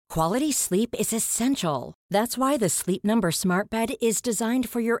Quality sleep is essential. That's why the Sleep Number Smart Bed is designed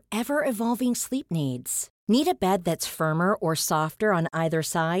for your ever-evolving sleep needs. Need a bed that's firmer or softer on either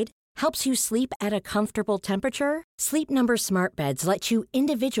side? Helps you sleep at a comfortable temperature? Sleep Number Smart Beds let you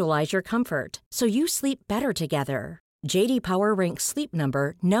individualize your comfort, so you sleep better together. J.D. Power ranks Sleep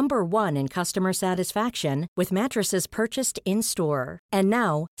Number number 1 in customer satisfaction with mattresses purchased in-store. And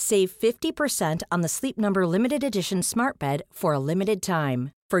now, save 50% on the Sleep Number Limited Edition Smart Bed for a limited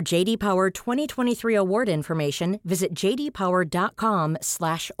time. For J.D. Power 2023 award information, visit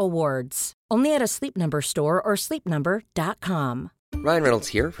jdpower.com/awards. Only at a Sleep Number store or sleepnumber.com. Ryan Reynolds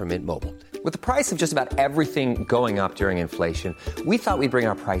here from Mint Mobile. With the price of just about everything going up during inflation, we thought we'd bring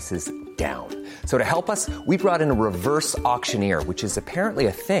our prices down. So to help us, we brought in a reverse auctioneer, which is apparently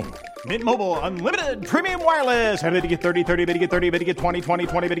a thing. Mint Mobile Unlimited Premium Wireless. How to get 30, 30, bit to get 30, bit to get 20, 20,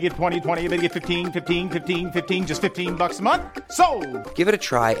 20, bit to get 20, 20, bit to get 15, 15, 15, 15, just $15 a month? Sold! Give it a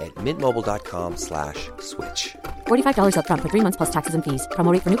try at mintmobile.com/switch. $45 up front for 3 months plus taxes and fees.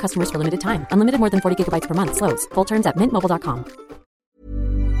 Promo rate for new customers for limited time. Unlimited more than 40 gigabytes per month. Slows full terms at mintmobile.com.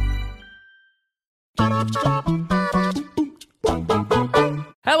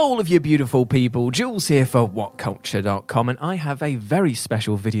 Hello all of you beautiful people, Jules here for WhatCulture.com, and I have a very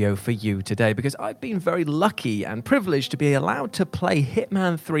special video for you today because I've been very lucky and privileged to be allowed to play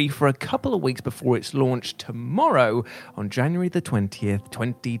Hitman 3 for a couple of weeks before its launch tomorrow on January the 20th,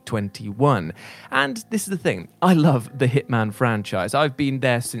 2021. And this is the thing, I love the Hitman franchise. I've been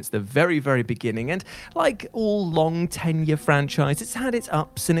there since the very, very beginning, and like all long tenure franchises, it's had its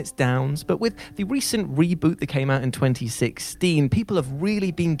ups and its downs, but with the recent reboot that came out in 2016, people have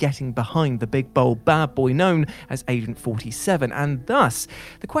really been getting behind the big bold bad boy known as Agent 47, and thus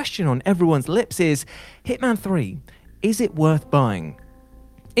the question on everyone's lips is, Hitman 3, is it worth buying?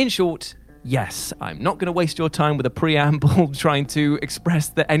 In short, yes. I'm not going to waste your time with a preamble trying to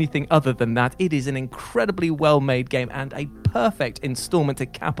express anything other than that. It is an incredibly well-made game and a perfect installment to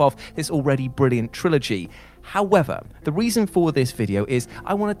cap off this already brilliant trilogy. However, the reason for this video is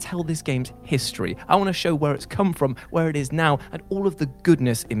I want to tell this game's history. I want to show where it's come from, where it is now, and all of the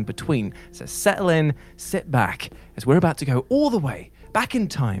goodness in between. So settle in, sit back, as we're about to go all the way back in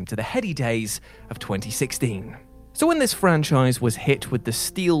time to the heady days of 2016. So when this franchise was hit with the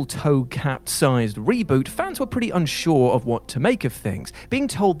steel toe cap-sized reboot, fans were pretty unsure of what to make of things. Being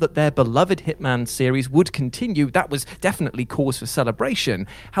told that their beloved Hitman series would continue, that was definitely cause for celebration.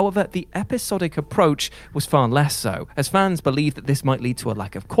 However, the episodic approach was far less so, as fans believed that this might lead to a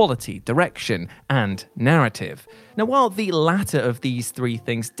lack of quality, direction, and narrative. Now, while the latter of these three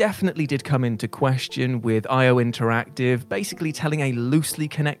things definitely did come into question with IO Interactive basically telling a loosely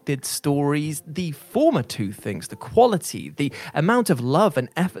connected stories, the former two things, the quality, the amount of love and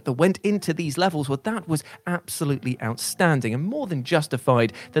effort that went into these levels, well, that was absolutely outstanding and more than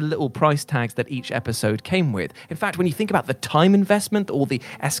justified the little price tags that each episode came with. In fact, when you think about the time investment, all the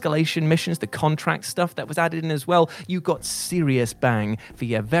escalation missions, the contract stuff that was added in as well, you got serious bang for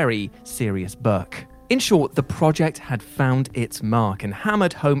your very serious buck. In short, the project had found its mark and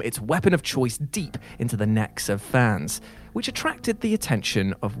hammered home its weapon of choice deep into the necks of fans, which attracted the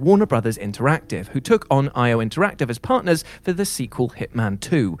attention of Warner Bros. Interactive, who took on IO Interactive as partners for the sequel Hitman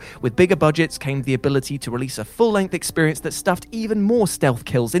 2. With bigger budgets came the ability to release a full-length experience that stuffed even more stealth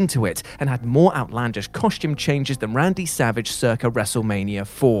kills into it, and had more outlandish costume changes than Randy Savage circa WrestleMania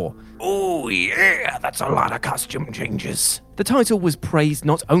 4. Oh yeah, that's a lot of costume changes. The title was praised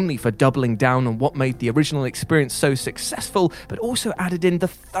not only for doubling down on what made the original experience so successful, but also added in the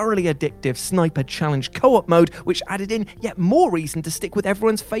thoroughly addictive Sniper Challenge co-op mode, which added in yet more reason to stick with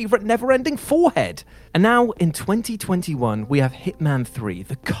everyone's favourite never-ending forehead. And now, in 2021, we have Hitman 3,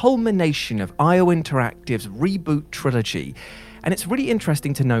 the culmination of IO Interactive's reboot trilogy. And it's really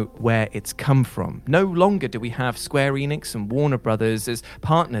interesting to note where it's come from. No longer do we have Square Enix and Warner Brothers as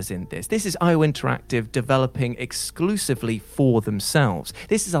partners in this. This is IO Interactive developing exclusively for themselves.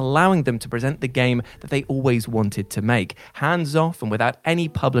 This is allowing them to present the game that they always wanted to make, hands off and without any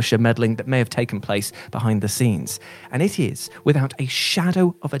publisher meddling that may have taken place behind the scenes. And it is, without a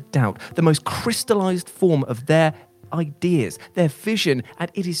shadow of a doubt, the most crystallized form of their ideas, their vision,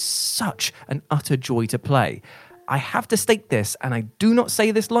 and it is such an utter joy to play. I have to state this, and I do not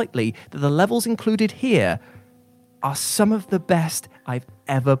say this lightly, that the levels included here are some of the best I've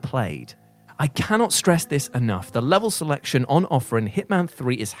ever played. I cannot stress this enough. The level selection on offer in Hitman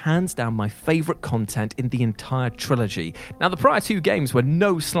 3 is hands down my favourite content in the entire trilogy. Now, the prior two games were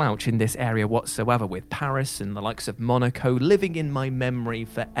no slouch in this area whatsoever, with Paris and the likes of Monaco living in my memory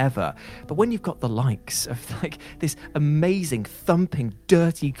forever. But when you've got the likes of this amazing, thumping,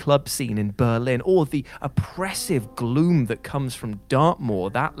 dirty club scene in Berlin, or the oppressive gloom that comes from Dartmoor,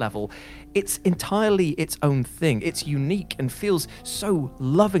 that level, it's entirely its own thing. It's unique and feels so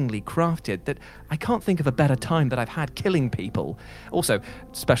lovingly crafted that I can't think of a better time that I've had killing people. Also,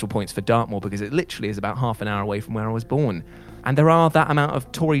 special points for Dartmoor because it literally is about half an hour away from where I was born. And there are that amount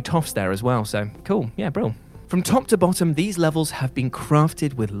of Tory toffs there as well, so cool, yeah, bro. From top to bottom, these levels have been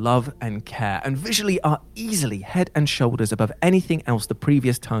crafted with love and care, and visually are easily head and shoulders above anything else the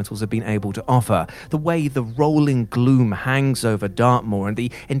previous titles have been able to offer. The way the rolling gloom hangs over Dartmoor and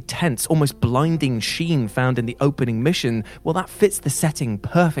the intense, almost blinding sheen found in the opening mission, well, that fits the setting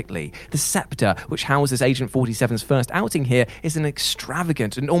perfectly. The scepter, which houses Agent 47's first outing here, is an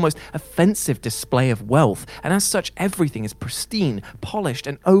extravagant and almost offensive display of wealth, and as such, everything is pristine, polished,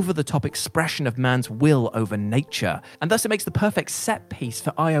 and over-the-top expression of man's will over nature, and thus it makes the perfect set piece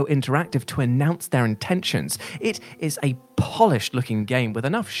for IO Interactive to announce their intentions. It is a polished looking game with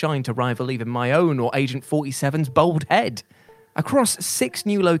enough shine to rival even my own or Agent 47's bold head. Across 6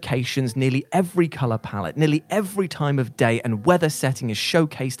 new locations, nearly every colour palette, nearly every time of day and weather setting is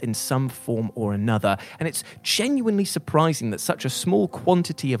showcased in some form or another, and it's genuinely surprising that such a small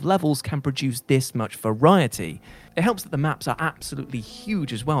quantity of levels can produce this much variety. It helps that the maps are absolutely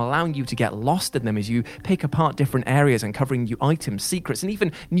huge as well, allowing you to get lost in them as you pick apart different areas, uncovering new items, secrets, and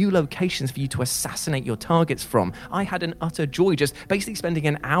even new locations for you to assassinate your targets from. I had an utter joy just basically spending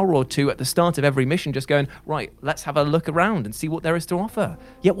an hour or two at the start of every mission just going, right, let's have a look around and see what there is to offer.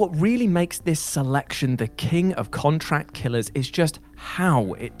 Yet what really makes this selection the king of contract killers is just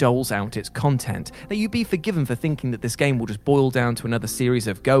how it doles out its content. Now, you'd be forgiven for thinking that this game will just boil down to another series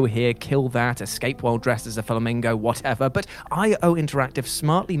of go here, kill that, escape while dressed as a flamingo, whatever, but IO Interactive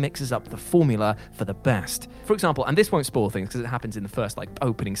smartly mixes up the formula for the best. For example, and this won't spoil things because it happens in the first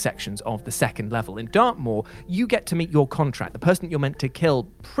opening sections of the second level, in Dartmoor, you get to meet your contract, the person that you're meant to kill,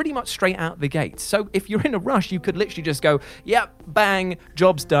 pretty much straight out the gate. So if you're in a rush, you could literally just go, yep, bang,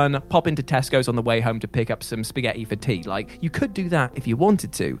 job's done, pop into Tesco's on the way home to pick up some spaghetti for tea. You could do that if you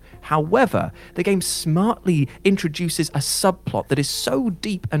wanted to. However, the game smartly introduces a subplot that is so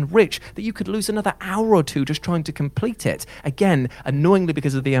deep and rich that you could lose another hour or two just trying to complete it. Again, annoyingly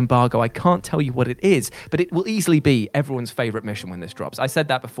because of the embargo, I can't tell you what it is, but it will easily be everyone's favourite mission when this drops. I said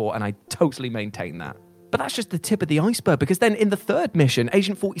that before and I totally maintain that. But that's just the tip of the iceberg, because then in the third mission,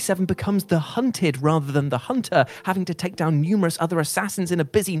 Agent 47 becomes the hunted rather than the hunter, having to take down numerous other assassins in a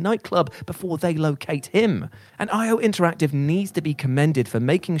busy nightclub before they locate him. And IO Interactive needs to be commended for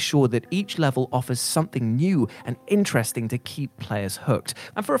making sure that each level offers something new and interesting to keep players hooked.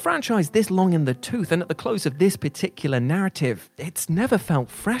 And for a franchise this long in the tooth and at the close of this particular narrative, it's never felt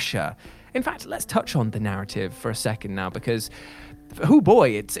fresher. In fact, let's touch on the narrative for a second now, because oh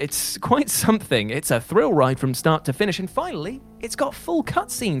boy, it's quite something. It's a thrill ride from start to finish, and finally, it's got full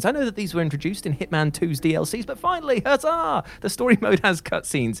cutscenes. I know that these were introduced in Hitman 2's DLCs, but finally, huzzah! The story mode has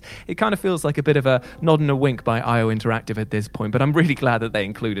cutscenes. It kind of feels like a bit of a nod and a wink by IO Interactive at this point, but I'm really glad that they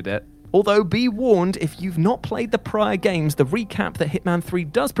included it. Although, be warned, if you've not played the prior games, the recap that Hitman 3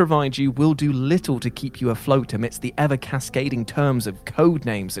 does provide you will do little to keep you afloat amidst the ever-cascading terms of code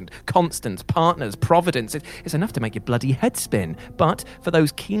names and constants, partners, providence. It's enough to make your bloody head spin. But for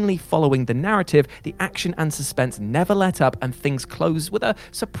those keenly following the narrative, the action and suspense never let up, and things close with a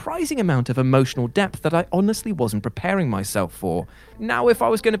surprising amount of emotional depth that I honestly wasn't preparing myself for. Now, if I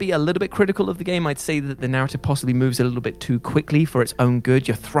was going to be a little bit critical of the game, I'd say that the narrative possibly moves a little bit too quickly for its own good.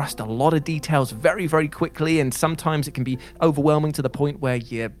 You're thrust a lot of details very, very quickly, and sometimes it can be overwhelming to the point where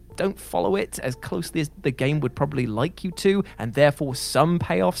you don't follow it as closely as the game would probably like you to, and therefore some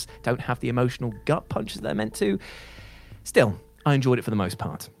payoffs don't have the emotional gut punches they're meant to. Still, I enjoyed it for the most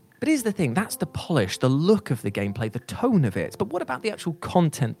part. But here's the thing, that's the polish, the look of the gameplay, the tone of it. But what about the actual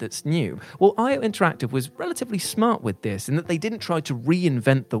content that's new? Well, IO Interactive was relatively smart with this in that they didn't try to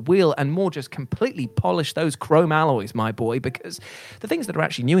reinvent the wheel and more just completely polish those chrome alloys, my boy, because the things that are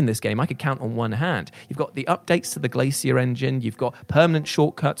actually new in this game I could count on one hand. You've got the updates to the Glacier engine, you've got permanent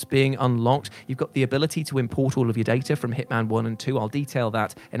shortcuts being unlocked, you've got the ability to import all of your data from Hitman 1 and 2, I'll detail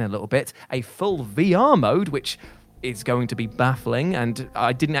that in a little bit, a full VR mode, which is going to be baffling, and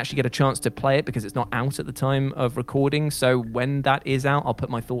I didn't actually get a chance to play it because it's not out at the time of recording, so when that is out, I'll put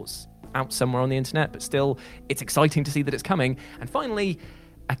my thoughts out somewhere on the internet, but still, it's exciting to see that it's coming. And finally,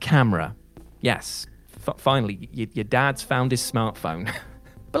 a camera. Yes, finally, your dad's found his smartphone.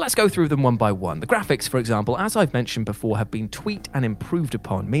 But let's go through them one by one. The graphics, for example, as I've mentioned before, have been tweaked and improved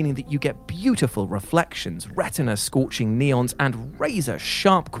upon, meaning that you get beautiful reflections, retina scorching neons, and razor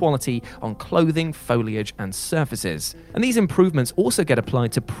sharp quality on clothing, foliage, and surfaces. And these improvements also get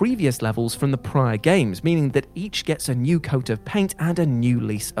applied to previous levels from the prior games, meaning that each gets a new coat of paint and a new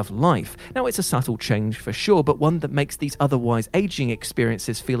lease of life. Now, it's a subtle change for sure, but one that makes these otherwise aging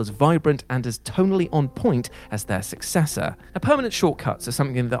experiences feel as vibrant and as tonally on point as their successor. Now, permanent shortcuts are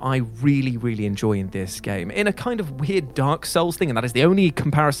something that I really enjoy in this game, in a kind of weird Dark Souls thing, and that is the only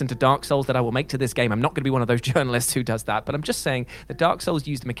comparison to Dark Souls that I will make to this game. I'm not going to be one of those journalists who does that, but I'm just saying that Dark Souls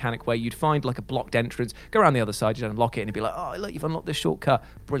used a mechanic where you'd find like a blocked entrance, go around the other side, you'd unlock it, and you'd be like, oh, look, you've unlocked this shortcut.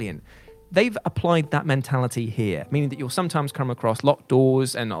 Brilliant. They've applied that mentality here, meaning that you'll sometimes come across locked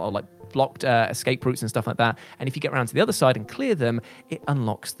doors and like blocked escape routes and stuff like that, and if you get around to the other side and clear them, it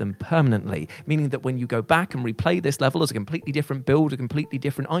unlocks them permanently, meaning that when you go back and replay this level as a completely different build, a completely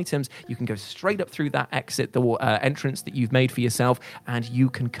different items, you can go straight up through that exit, the entrance that you've made for yourself, and you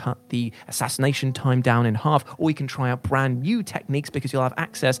can cut the assassination time down in half, or you can try out brand new techniques because you'll have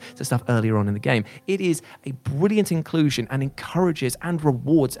access to stuff earlier on in the game. It is a brilliant inclusion and encourages and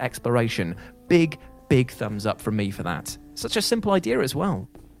rewards exploration. Big thumbs up from me for that. Such a simple idea as well.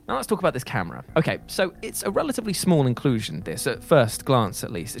 Now let's talk about this camera. Okay, so it's a relatively small inclusion, this, at first glance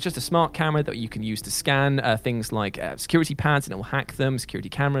at least. It's just a smart camera that you can use to scan things like security pads, and it will hack them, security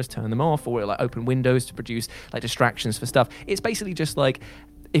cameras, turn them off, or it'll like open windows to produce like distractions for stuff. It's basically just like,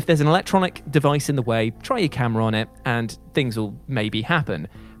 if there's an electronic device in the way, try your camera on it, and things will maybe happen.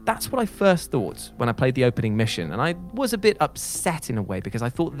 That's what I first thought when I played the opening mission, and I was a bit upset in a way because I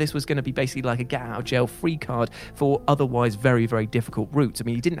thought this was going to be basically like a get-out-of-jail-free card for otherwise very difficult routes. I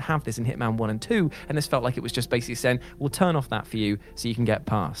mean, you didn't have this in Hitman 1 and 2, and this felt like it was just basically saying, we'll turn off that for you so you can get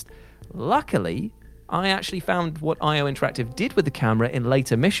past. Luckily, I actually found what IO Interactive did with the camera in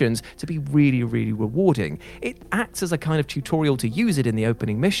later missions to be really rewarding. It acts as a kind of tutorial to use it in the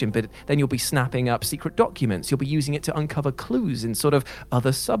opening mission, but then you'll be snapping up secret documents. You'll be using it to uncover clues in sort of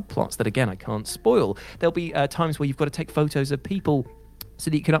other subplots that, again, I can't spoil. There'll be times where you've got to take photos of people so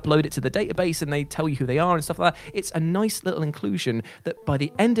that you can upload it to the database and they tell you who they are and stuff like that. It's a nice little inclusion that by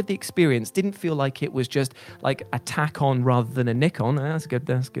the end of the experience didn't feel like it was just like a tack on rather than a nick on. That's a good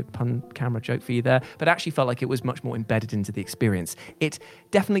pun camera joke for you there. But actually felt like it was much more embedded into the experience. It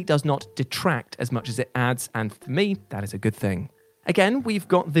definitely does not detract as much as it adds, and for me, that is a good thing. Again, we've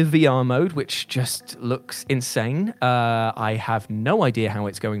got the VR mode, which just looks insane. I have no idea how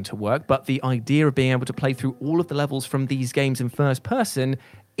it's going to work, but the idea of being able to play through all of the levels from these games in first person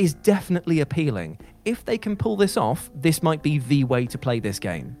is definitely appealing. If they can pull this off, this might be the way to play this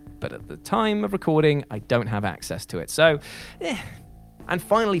game. But at the time of recording, I don't have access to it, so And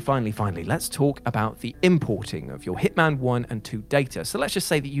finally, let's talk about the importing of your Hitman 1 and 2 data. So let's just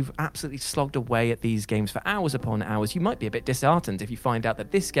say that you've absolutely slogged away at these games for hours upon hours. You might be a bit disheartened if you find out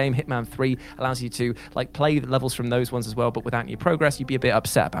that this game, Hitman 3, allows you to like play the levels from those ones as well, but without any progress. You'd be a bit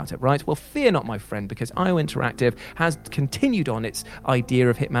upset about it, right? Well, fear not, my friend, because IO Interactive has continued on its idea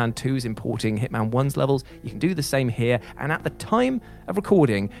of Hitman 2's importing Hitman 1's levels. You can do the same here, and at the time of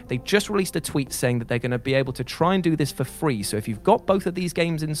recording, they just released a tweet saying that they're going to be able to try and do this for free. So if you've got both of these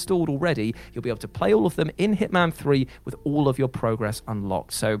games installed already, you'll be able to play all of them in Hitman 3 with all of your progress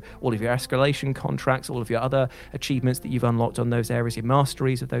unlocked. So all of your escalation contracts, all of your other achievements that you've unlocked on those areas, your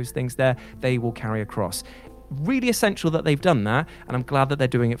masteries of those things there, they will carry across. Really essential that they've done that, and I'm glad that they're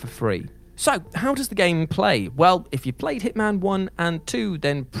doing it for free. So, how does the game play? Well, if you played Hitman 1 and 2,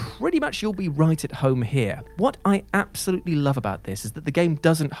 then pretty much you'll be right at home here. What I absolutely love about this is that the game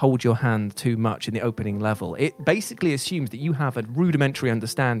doesn't hold your hand too much in the opening level. It basically assumes that you have a rudimentary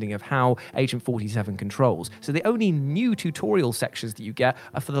understanding of how Agent 47 controls. So the only new tutorial sections that you get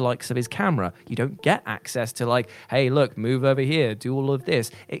are for the likes of his camera. You don't get access to like, hey, look, move over here, do all of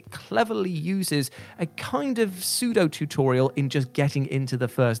this. It cleverly uses a kind of pseudo-tutorial in just getting into the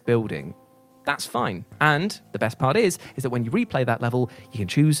first building. That's fine. And the best part is that when you replay that level, you can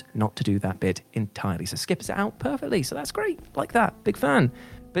choose not to do that bit entirely. So skips it out perfectly. So that's great. Like that. Big fan.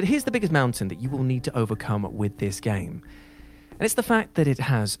 But here's the biggest mountain that you will need to overcome with this game. And it's the fact that it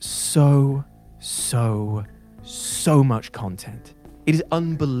has so much content. It is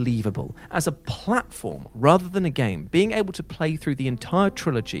unbelievable. As a platform, rather than a game, being able to play through the entire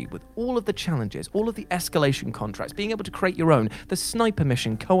trilogy with all of the challenges, all of the escalation contracts, being able to create your own, the sniper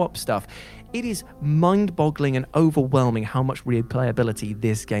mission, co-op stuff, It is mind-boggling and overwhelming how much replayability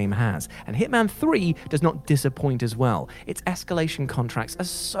this game has. And Hitman 3 does not disappoint as well. Its escalation contracts are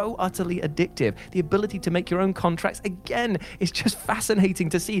so utterly addictive. The ability to make your own contracts, again, is just fascinating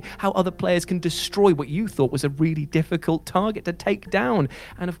to see how other players can destroy what you thought was a really difficult target to take down.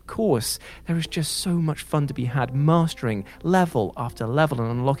 And of course, there is just so much fun to be had mastering level after level and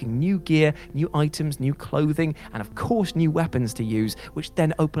unlocking new gear, new items, new clothing, and of course new weapons to use, which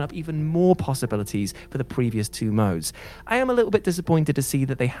then open up even more possibilities for the previous two modes. I am a little bit disappointed to see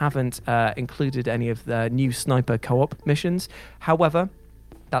that they haven't included any of the new sniper co-op missions. However,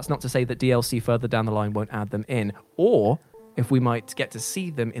 that's not to say that DLC further down the line won't add them in, or if we might get to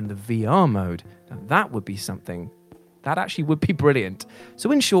see them in the VR mode. Now that would be something. That actually would be brilliant.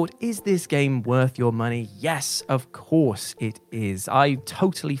 So in short, is this game worth your money? Yes, of course it is. I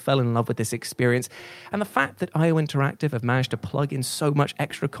totally fell in love with this experience. And the fact that IO Interactive have managed to plug in so much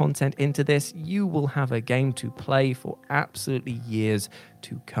extra content into this, you will have a game to play for absolutely years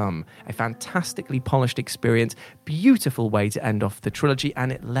to come. A fantastically polished experience, beautiful way to end off the trilogy,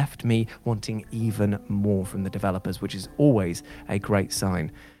 and it left me wanting even more from the developers, which is always a great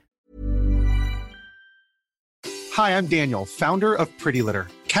sign. Hi, I'm Daniel, founder of Pretty Litter.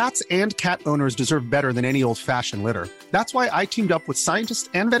 Cats and cat owners deserve better than any old-fashioned litter. That's why I teamed up with scientists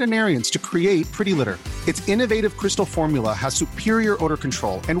and veterinarians to create Pretty Litter. Its innovative crystal formula has superior odor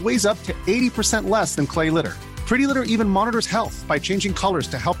control and weighs up to 80% less than clay litter. Pretty Litter even monitors health by changing colors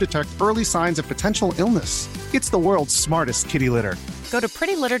to help detect early signs of potential illness. It's the world's smartest kitty litter. Go to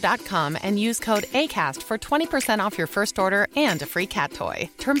prettylitter.com and use code ACAST for 20% off your first order and a free cat toy.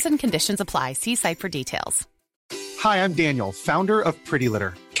 Terms and conditions apply. See site for details. Hi, I'm Daniel, founder of Pretty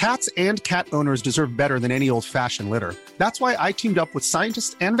Litter. Cats and cat owners deserve better than any old-fashioned litter. That's why I teamed up with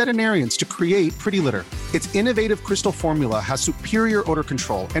scientists and veterinarians to create Pretty Litter. Its innovative crystal formula has superior odor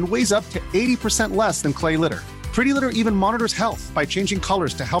control and weighs up to 80% less than clay litter. Pretty Litter even monitors health by changing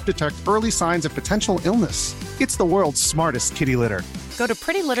colors to help detect early signs of potential illness. It's the world's smartest kitty litter. Go to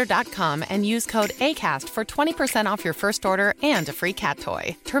prettylitter.com and use code ACAST for 20% off your first order and a free cat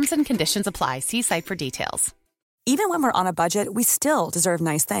toy. Terms and conditions apply. See site for details. Even when we're on a budget, we still deserve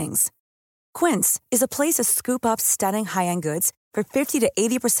nice things. Quince is a place to scoop up stunning high-end goods for 50 to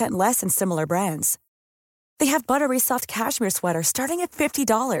 80% less than similar brands. They have buttery soft cashmere sweaters starting at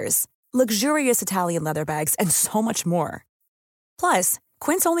 $50, luxurious Italian leather bags, and so much more. Plus,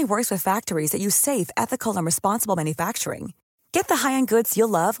 Quince only works with factories that use safe, ethical, and responsible manufacturing. Get the high-end goods you'll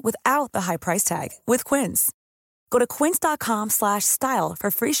love without the high price tag with Quince. Go to quince.com/style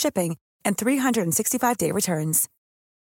for free shipping and 365-day returns.